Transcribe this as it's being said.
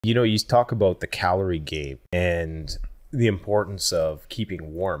You know, you talk about the calorie game and the importance of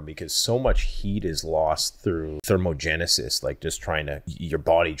keeping warm, because so much heat is lost through thermogenesis, like just your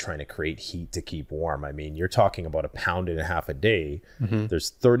body trying to create heat to keep warm. I mean, you're talking about 1.5 pounds a day. There's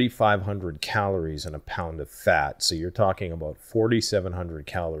 3,500 calories in a pound of fat. So you're talking about 4,700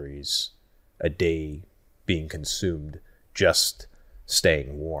 calories a day being consumed just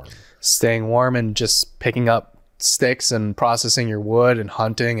staying warm. Staying warm and just picking up sticks and processing your wood and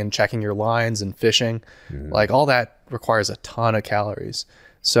hunting and checking your lines and fishing. Like all that requires a ton of calories.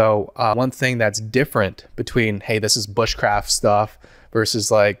 So one thing that's different between, hey, this is bushcraft stuff versus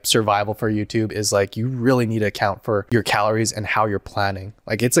like survival for YouTube is like you really need to account for your calories and how you're planning.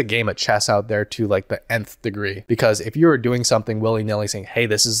 Like it's a game of chess out there to like the nth degree, because if you were doing something willy-nilly saying, hey,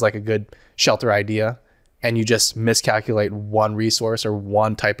 this is like a good shelter idea, and you just miscalculate one resource or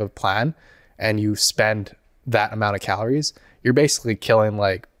one type of plan and you spend that amount of calories, you're basically killing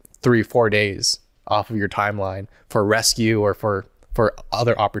like 3-4 days off of your timeline for rescue or for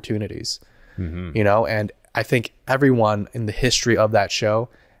other opportunities. You know, and I think everyone in the history of that show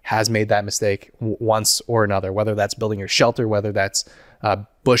has made that mistake once or another, whether that's building your shelter, whether that's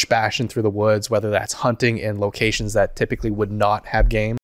bush bashing through the woods, whether that's hunting in locations that typically would not have game.